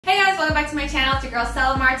welcome back to my channel. It's your girl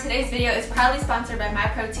CelaMarr. Today's video is proudly sponsored by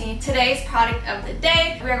MyProtein. Today's product of the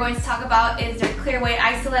day we are going to talk about is their clear weight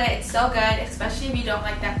isolate. It's so good, especially if you don't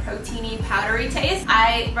like that proteiny, powdery taste.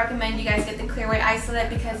 I recommend you guys get the clear weight isolate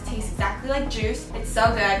because it tastes exactly like juice. It's so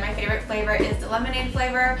good. My favorite flavor is the lemonade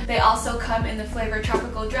flavor. They also come in the flavor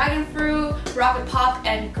tropical dragon fruit, rocket pop,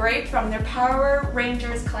 and grape from their Power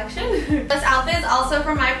Rangers collection. This outfit is also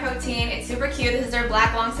from MyProtein. It's super cute. This is their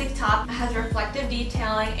black long sleeve top. It has reflective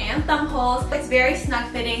detailing and thumb holes. It's very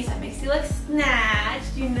snug fitting, so it makes you look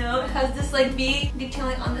snatched, you know. It has this like V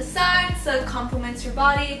detailing on the side, so it complements your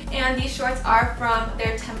body. And these shorts are from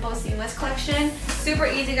their Tempo Seamless collection. Super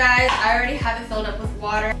easy, guys. I already have it filled up with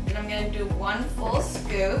water, and I'm gonna do one full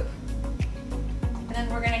scoop. And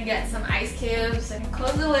then we're gonna get some ice cubes and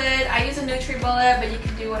close the lid. I use a NutriBullet, but you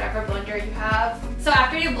can do whatever blender you have. So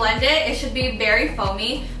after you blend it, it should be very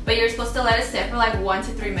foamy, but you're supposed to let it sit for like 1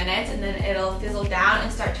 to 3 minutes, and then it'll fizzle down and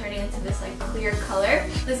start turning into this like clear color.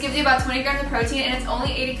 This gives you about 20 grams of protein, and it's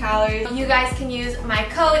only 80 calories. You guys can use my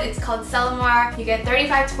code. It's called CelaMarr. You get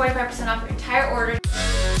 35 to 45% off your entire order.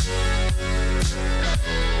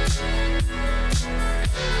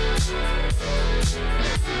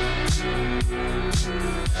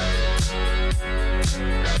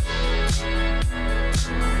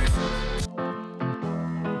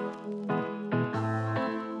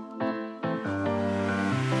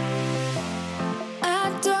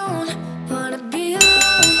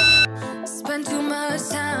 Too much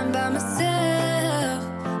time by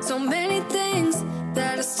myself. So many things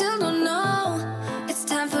that I still don't know. It's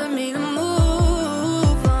time for me to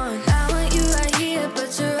move on. I want you right here,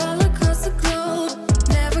 but you're all across the globe.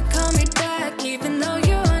 Never call me back, even though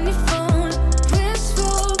you're on your phone.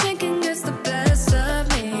 Wishful thinking gets the best of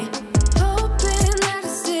me, hoping that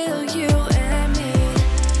it's still you and me.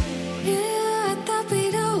 Yeah, I thought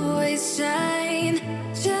we'd always shine.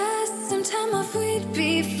 Just some time off, we'd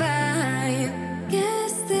be fine.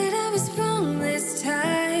 Guess that I was wrong this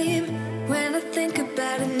time. When I think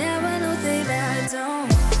about it now, I know that I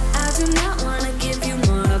don't. I do not want to give you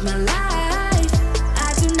more of my life.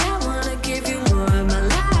 I do not want to give you more of my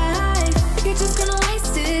life. You're just gonna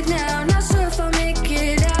waste it now. Not sure if I'll make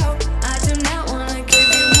it out. I do not want to give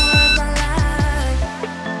you more of my life.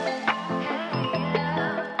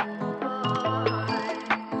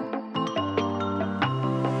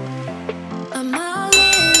 I'm all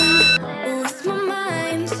in with my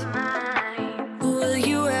mind. Will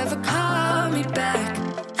you ever call me back?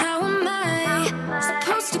 How am I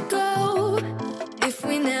supposed to go if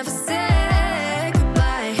we never said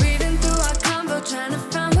goodbye? Reading through our convo, trying to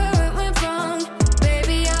find where it went wrong.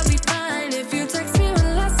 Baby, I'll be fine if you text me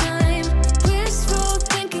one last time. Wishful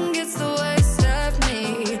thinking gets the worst of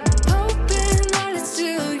me, hoping that it's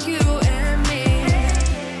still you and me.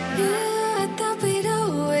 Yeah, I thought we'd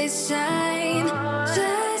always shine.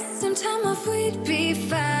 Just some time off, we'd be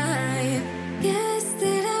fine. Guess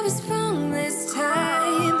that I was wrong this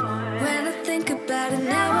time. When I think about it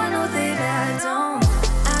now, I know that I don't.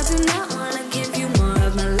 I do not want to give you more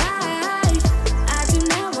of my life. I do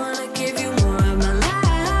not want to give you more of my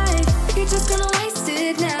life. You're just gonna waste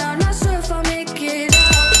it now. Not sure if I'll make it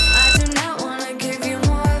out. I do not want to give you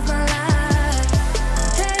more of my life.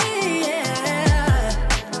 Hey, yeah.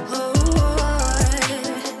 Oh,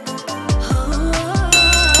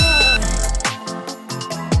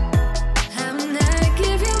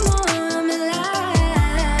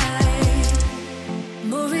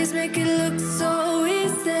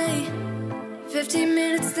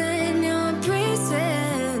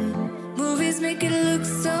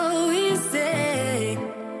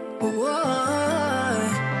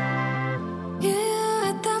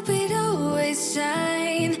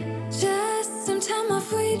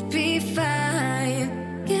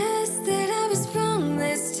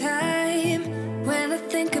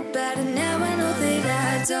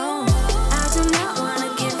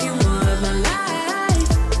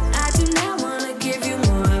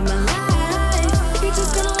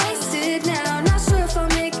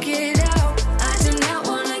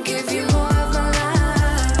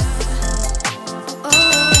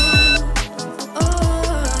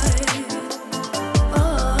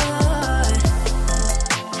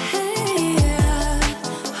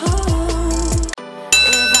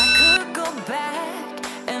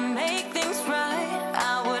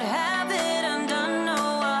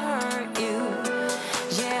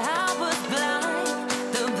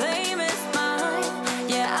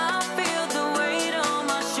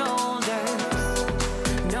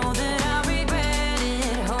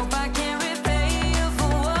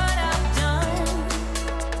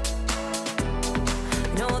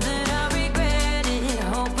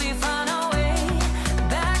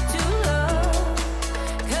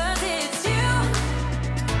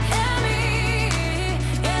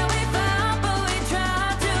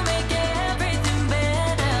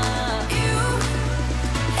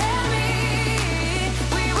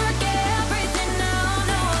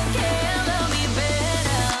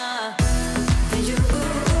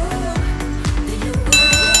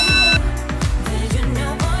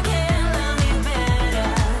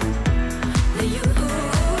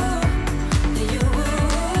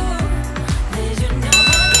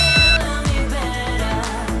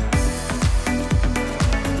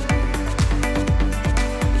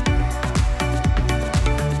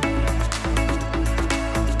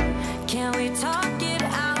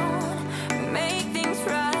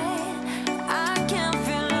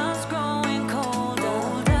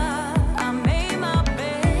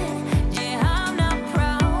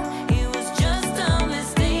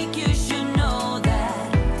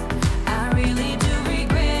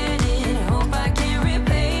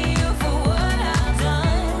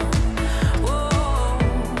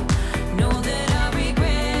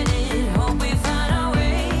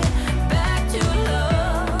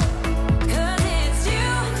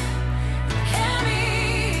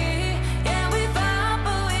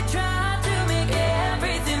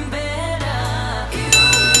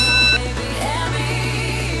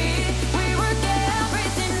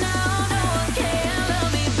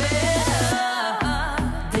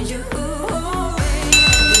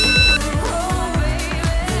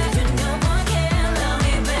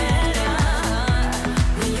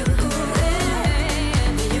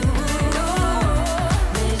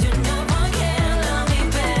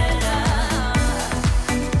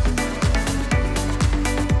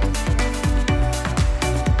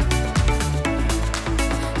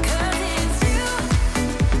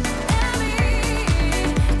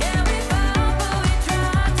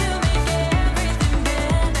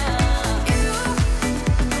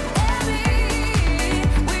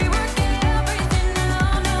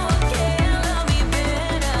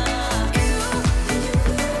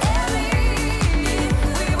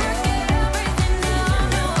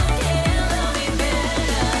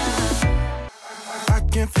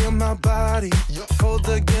 my body, cold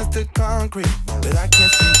against the concrete, but I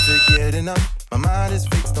can't seem to get enough. My mind is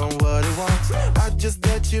fixed on what it wants. I just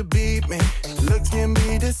let you beat me. Looks can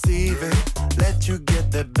be deceiving. Let you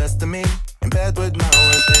get the best of me in bed with my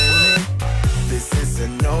worst enemy. This is a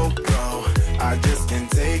no-go. I just can't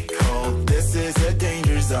take hold. This is a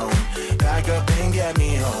danger zone. Back up and get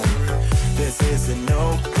me home. This is a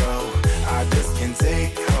no-go. I just can't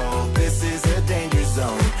take hold. This is a danger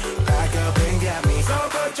zone. Back up and get me. So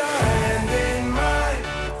put your hand in mine.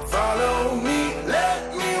 Follow me.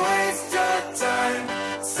 Let me waste your time.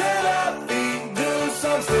 Set up beat. Do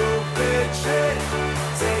some stupid shit.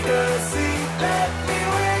 Take a seat. Let me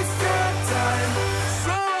waste your time.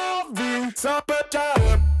 So put your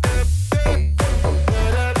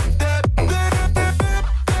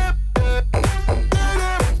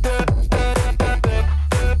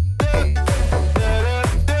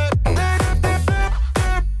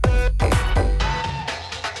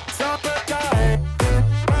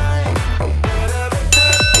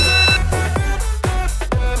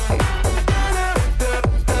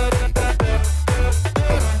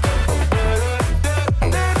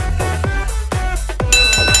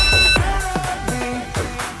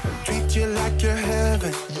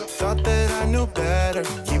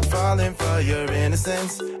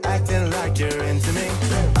acting like you're into me.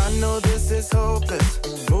 I know this is hopeless,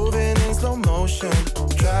 moving in slow motion,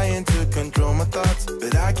 trying to control my thoughts,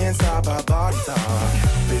 but I can't stop our body talk.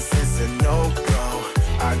 This is a no-go,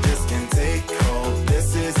 I just can't take hold.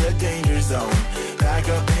 This is a danger zone, back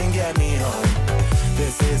up and get me home.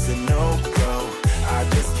 This is a no-go, I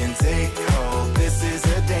just can't take hold. This is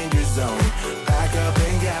a danger zone, back up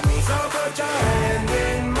and get me. So put your hand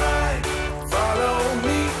in mine, follow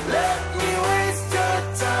me, let me waste your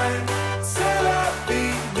time. Set up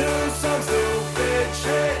beat, do some stupid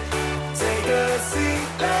shit. Take a seat,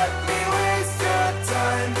 let me waste your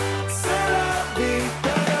time. Set up beat.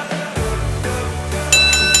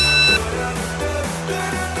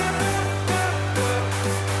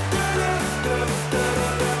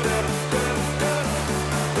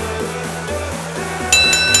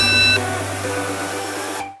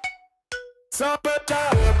 So put your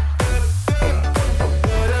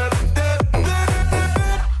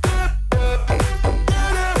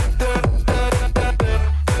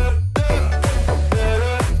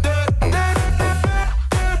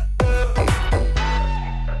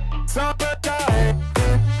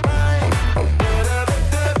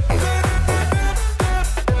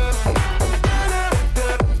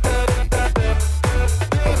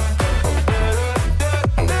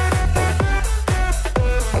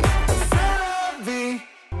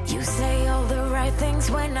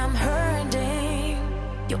when I'm hurting.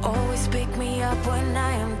 You always pick me up when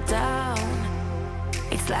I am down.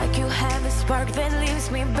 It's like you have a spark that leaves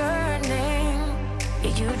me burning.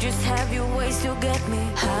 Yeah, you just have your ways to get me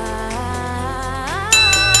high.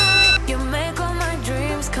 You make all my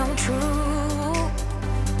dreams come true.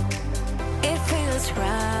 It feels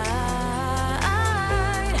right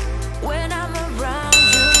when I'm around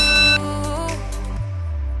you.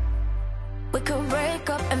 We could break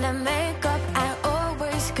up and then make up.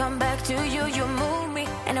 Come back to you, you move me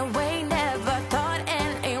in a way never thought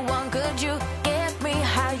anyone could. You get me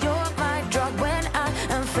high, you're my drug when I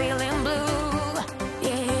am feeling blue.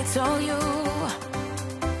 Yeah, it's all you,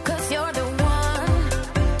 'cause you're the one.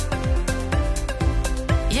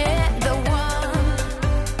 Yeah, the one.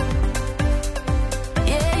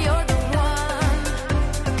 Yeah, you're the one.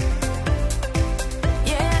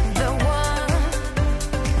 Yeah, the one.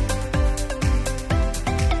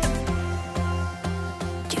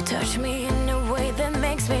 You touch me in a way that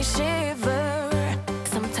makes me shiver.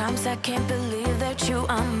 Sometimes I can't believe that you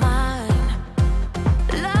are mine.